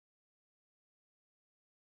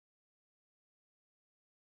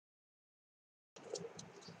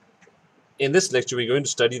In this lecture, we're going to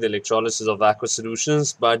study the electrolysis of aqueous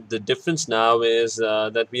solutions, but the difference now is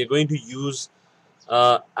that we are going to use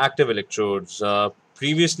active electrodes.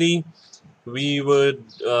 Previously, we would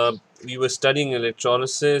we were studying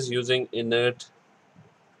electrolysis using inert.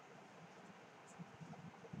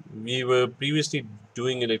 We were previously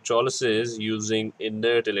doing electrolysis using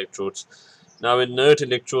inert electrodes. Now, inert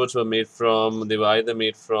electrodes were made from, they were either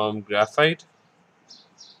made from graphite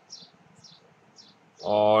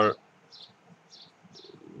or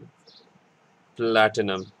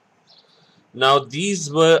platinum. Now,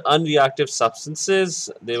 these were unreactive substances.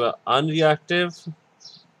 They were unreactive,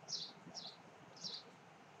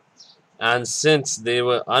 and since they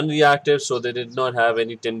were unreactive, so they did not have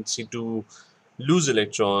any tendency to lose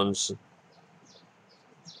electrons.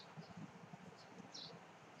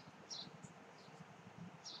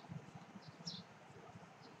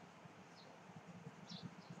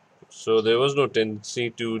 So there was no tendency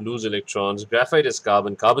to lose electrons. Graphite is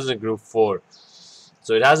carbon. Carbon is in group 4.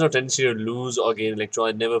 So it has no tendency to lose or gain electron.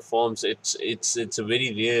 It never forms. It's a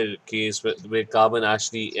very rare case where carbon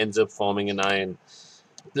actually ends up forming an ion.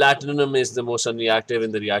 Platinum is the most unreactive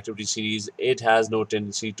in the reactivity series. It has no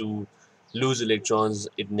tendency to lose electrons.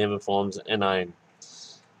 It never forms an ion.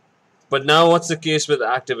 But now what's the case with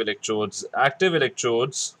active electrodes? Active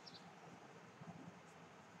electrodes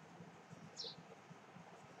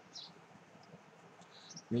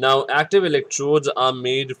are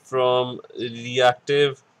made from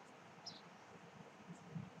reactive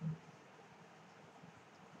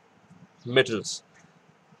metals,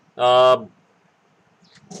 uh,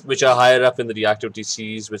 which are higher up in the reactivity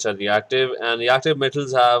series, which are reactive, and reactive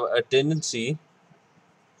metals have a tendency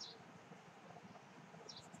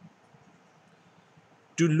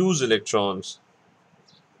to lose electrons.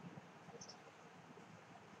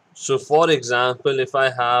 So for example, if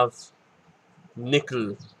I have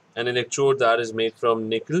nickel, an electrode that is made from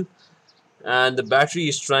nickel, and the battery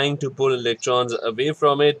is trying to pull electrons away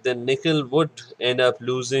from it, then nickel would end up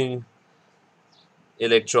losing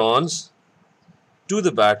electrons to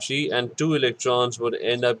the battery, and 2 electrons would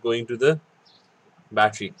end up going to the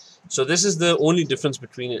battery. So this is the only difference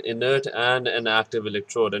between an inert and an active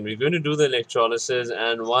electrode, and we're going to do the electrolysis.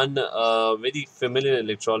 And one very familiar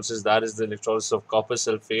electrolysis, that is the electrolysis of copper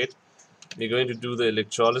sulfate. We're going to do the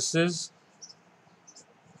electrolysis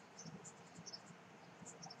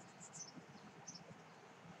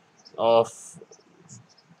of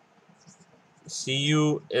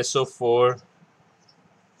CuSO4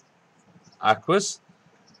 aqueous,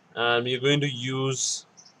 and we're going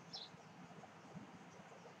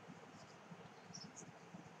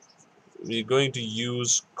to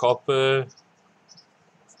use copper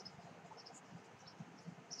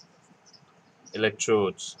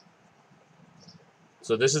electrodes.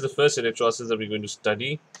 So this is the first electrolysis that we're going to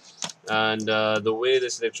study, and the way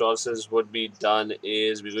this electrolysis would be done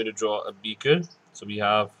is we're going to draw a beaker. So we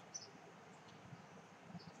have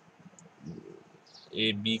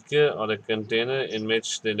a beaker or a container in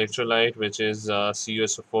which the electrolyte, which is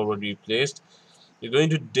CuSO4, would be placed. We're going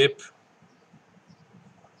to dip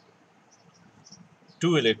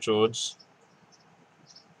 2 electrodes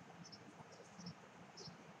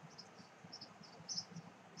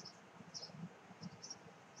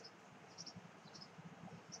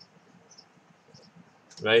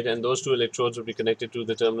right, and those 2 electrodes will be connected to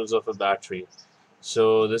the terminals of a battery.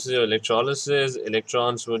 So this is your electrolysis.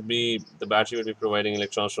 Electrons would be, the battery would be providing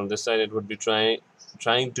electrons from this side. It would be trying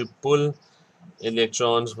to pull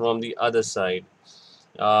electrons from the other side.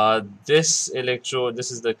 This electrode,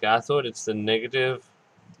 this is the cathode. It's the negative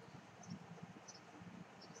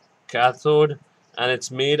cathode, and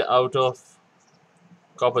it's made out of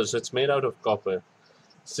copper. So it's made out of copper.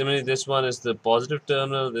 Similarly, this one is the positive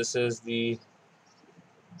terminal. This is the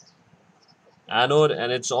anode,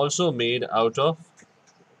 and it's also made out of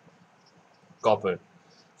copper.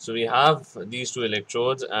 So we have these 2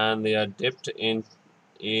 electrodes, and they are dipped in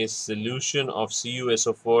a solution of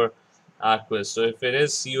CuSO4 aqueous. So if it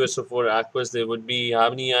is CuSO4 aqueous, there would be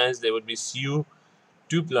how many ions? There would be Cu2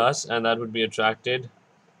 plus, and that would be attracted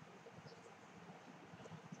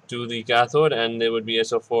to the cathode, and there would be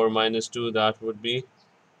SO4 minus 2 that would be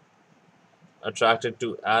attracted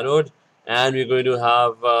to anode. And we're going to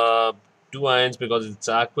have 2 ions, because it's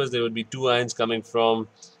aqueous. There would be 2 ions coming from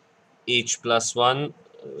H plus 1.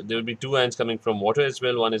 There would be 2 ions coming from water as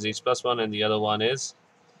well. One is H plus 1 and the other one is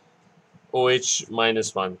OH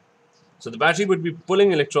minus 1. So the battery would be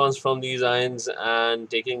pulling electrons from these ions and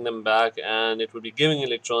taking them back, and it would be giving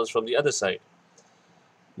electrons from the other side.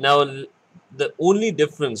 Now, the only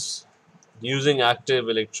difference using active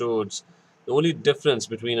electrodes, the The only difference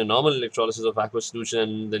between a normal electrolysis of aqueous solution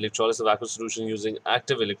and the electrolysis of aqueous solution using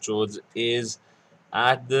active electrodes is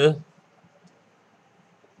at the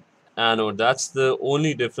anode. That's the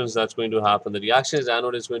only difference that's going to happen. The reaction as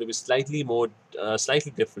anode is going to be slightly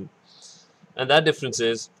different. And that difference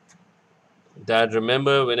is that,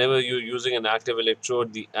 remember, whenever you're using an active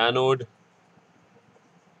electrode, the anode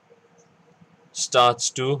starts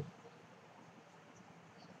to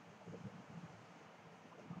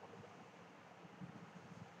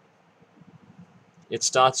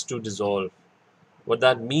dissolve. What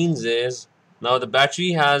that means is, now the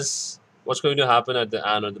battery has, what's going to happen at the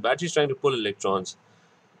anode? The battery is trying to pull electrons.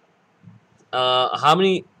 How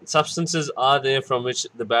many substances are there from which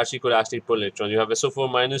the battery could actually pull electrons? You have SO4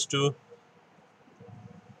 minus 2.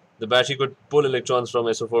 The battery could pull electrons from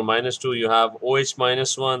SO4 minus 2. You have OH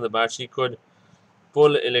minus 1. The battery could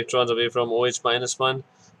pull electrons away from OH minus 1.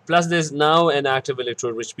 Plus, there's now an active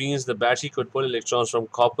electrode, which means the battery could pull electrons from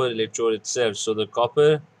copper electrode itself. So the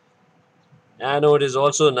copper anode is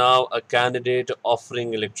also now a candidate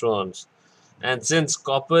offering electrons. And since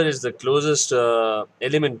copper is the closest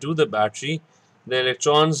element to the battery, the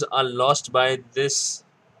electrons are lost by this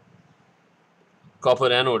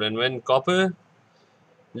copper anode. And when copper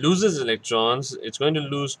loses electrons, it's going to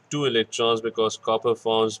lose 2 electrons because copper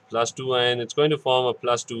forms plus 2 ion. It's going to form a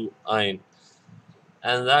plus 2 ion.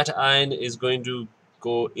 And that ion is going to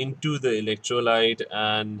go into the electrolyte,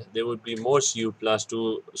 and there would be more Cu plus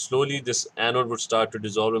 2. Slowly, this anode would start to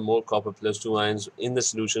dissolve, and more copper plus 2 ions in the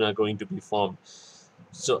solution are going to be formed.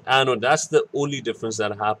 So anode, that's the only difference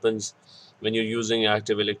that happens when you're using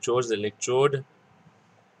active electrodes. The electrode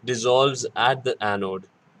dissolves at the anode.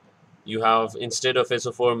 You have, instead of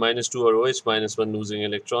SO4 minus 2 or OH minus 1 losing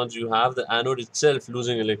electrons, you have the anode itself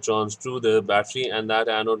losing electrons through the battery, and that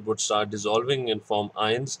anode would start dissolving and form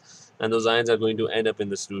ions, and those ions are going to end up in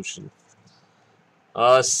the solution.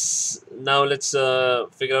 Now let's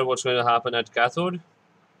figure out what's going to happen at cathode.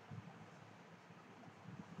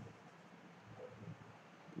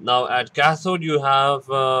 Now at cathode, you have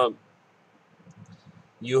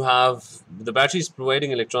the battery is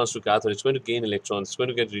providing electrons to cathode. It's going to gain electrons. It's going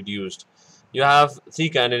to get reduced. You have 3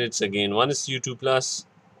 candidates again. One is Cu2 plus.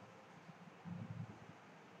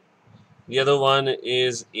 The other one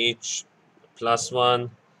is H plus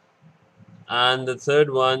 1. And the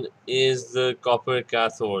third one is the copper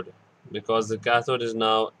cathode, because the cathode is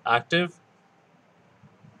now active.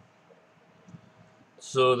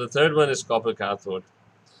 So the third one is copper cathode.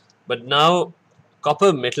 But now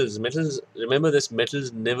copper metals, remember this,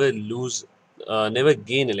 metals never never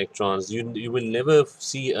gain electrons. You will never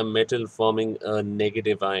see a metal forming a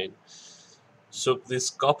negative ion. So this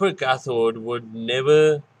copper cathode would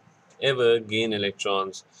never ever gain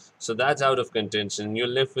electrons. So that's out of contention. You're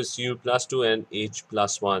left with Cu plus 2 and H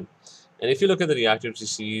plus 1. And if you look at the reactive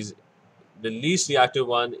species, the least reactive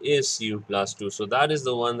one is Cu plus 2. So that is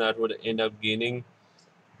the one that would end up gaining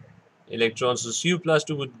electrons. So Cu plus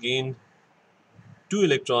 2 would gain 2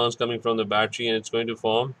 electrons coming from the battery, and it's going to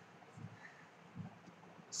form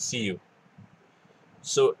Cu.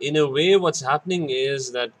 So in a way, what's happening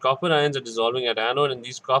is that copper ions are dissolving at anode, and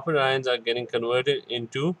these copper ions are getting converted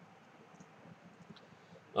into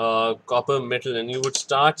copper metal, and you would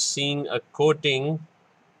start seeing a coating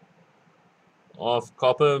of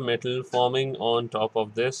copper metal forming on top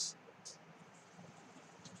of this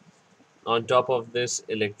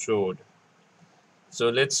electrode. So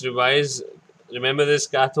let's revise. Remember this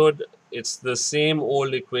cathode, it's the same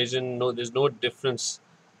old equation. No, there's no difference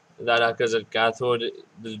that occurs at cathode.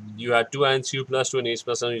 You had 2 ions, Cu plus 2 and H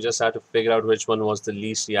plus 1. You just had to figure out which one was the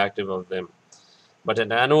least reactive of them. But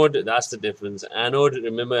at anode, that's the difference. Anode,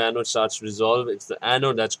 remember, anode starts to dissolve. It's the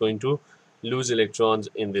anode that's going to lose electrons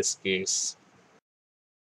in this case.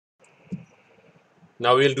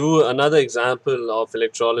 Now we'll do another example of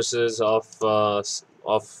electrolysis of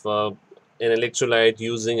an electrolyte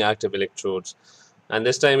using active electrodes. And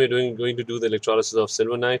this time we're going to do the electrolysis of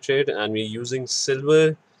silver nitrate, and we're using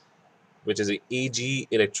silver, which is a Ag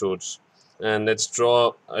electrodes. And let's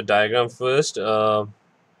draw a diagram first.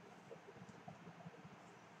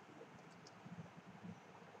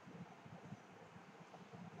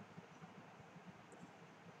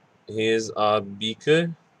 Here's our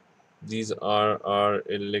beaker. These are our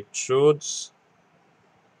electrodes.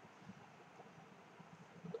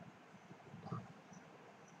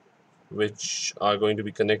 Which are going to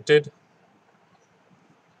be connected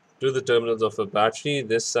to the terminals of a battery.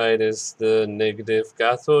 This side is the negative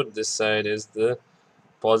cathode, this side is the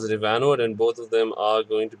positive anode, and both of them are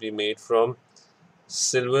going to be made from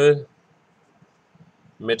silver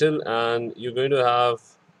metal. And you're going to have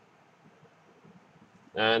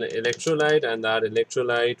an electrolyte, and that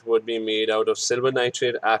electrolyte would be made out of silver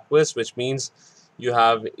nitrate aqueous, which means you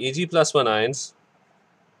have Ag plus 1 ions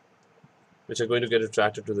which are going to get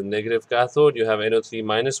attracted to the negative cathode. You have NO3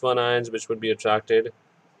 minus 1 ions which would be attracted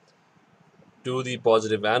to the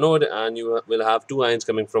positive anode, and you will have 2 ions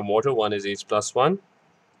coming from water. One is H plus 1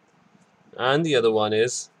 and the other one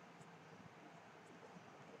is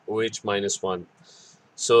OH minus 1.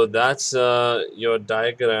 So that's your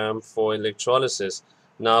diagram for electrolysis.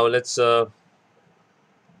 Now let's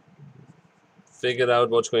figure out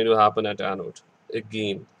what's going to happen at anode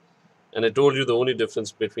again. And I told you the only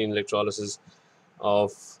difference between electrolysis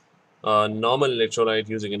of normal electrolyte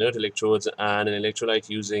using inert electrodes and an electrolyte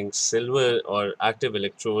using silver or active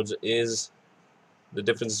electrodes is the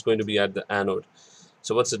difference is going to be at the anode.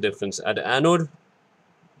 So what's the difference? At anode,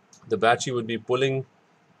 the battery would be pulling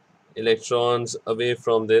electrons away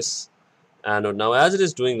from this anode. Now, as it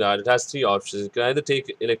is doing that, it has three options. It can either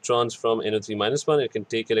take electrons from NO3 minus 1, it can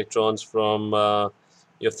take electrons from,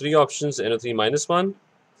 you have three options, NO3 minus 1,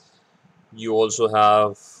 you also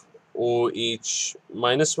have OH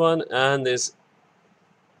minus 1, and there's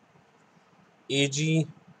Ag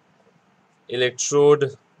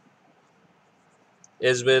electrode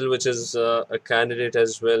as well, which is a candidate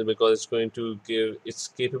as well, because it's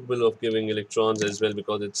capable of giving electrons as well,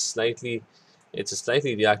 because it's a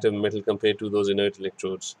slightly reactive metal compared to those inert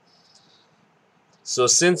electrodes. So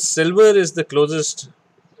since silver is the closest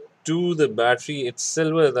to the battery, it's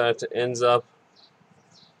silver that ends up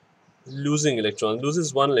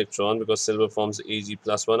loses one electron because silver forms Ag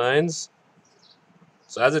plus 1 ions.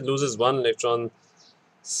 So as it loses one electron,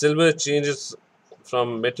 silver changes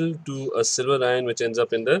from metal to a silver ion, which ends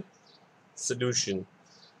up in the solution.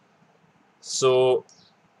 So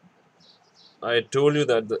I told you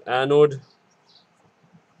that the anode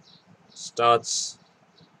starts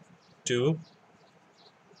to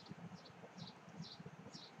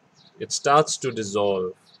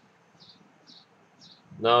dissolve.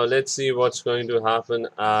 Now let's see what's going to happen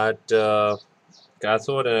at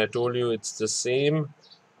cathode, and I told you it's the same.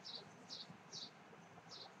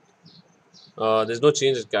 There's no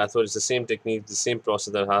change at cathode. It's the same technique, the same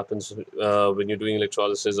process that happens when you're doing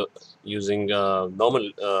electrolysis using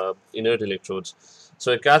normal inert electrodes.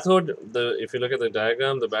 So at cathode, if you look at the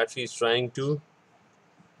diagram, the battery is trying to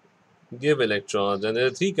give electrons, and there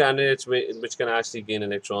are three candidates which can actually gain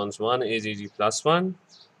electrons. One is Ag plus 1,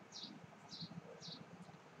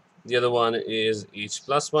 the other one is H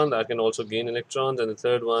plus 1 that can also gain electrons, and the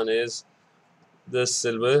third one is the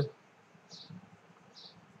silver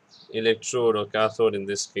electrode or cathode in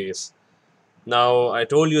this case. Now I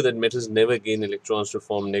told you that metals never gain electrons to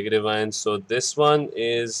form negative ions, so this one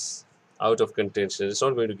is out of contention. It's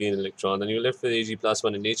not going to gain electrons, and you're left with Ag plus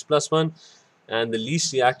 1 and H plus 1, and the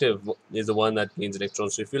least reactive is the one that gains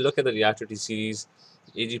electrons. So if you look at the reactivity series,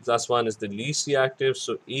 Ag plus 1 is the least reactive,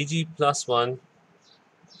 so Ag plus 1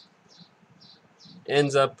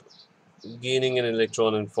 ends up gaining an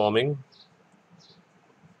electron and forming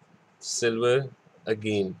silver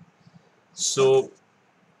again. So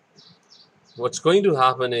what's going to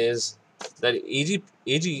happen is that Ag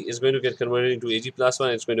is going to get converted into Ag plus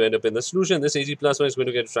 1, it's going to end up in the solution. This Ag plus 1 is going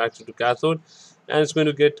to get attracted to cathode, and it's going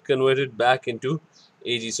to get converted back into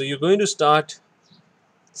Ag. So you're going to start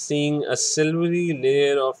seeing a silvery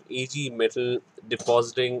layer of Ag metal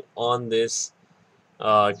depositing on this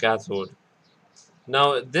cathode.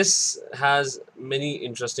 Now this has many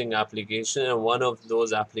interesting applications, and one of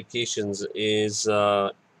those applications is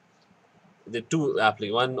one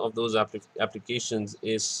of those applications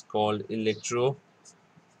is called electroplating,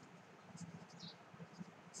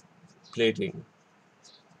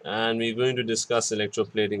 and we're going to discuss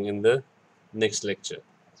electroplating in the next lecture.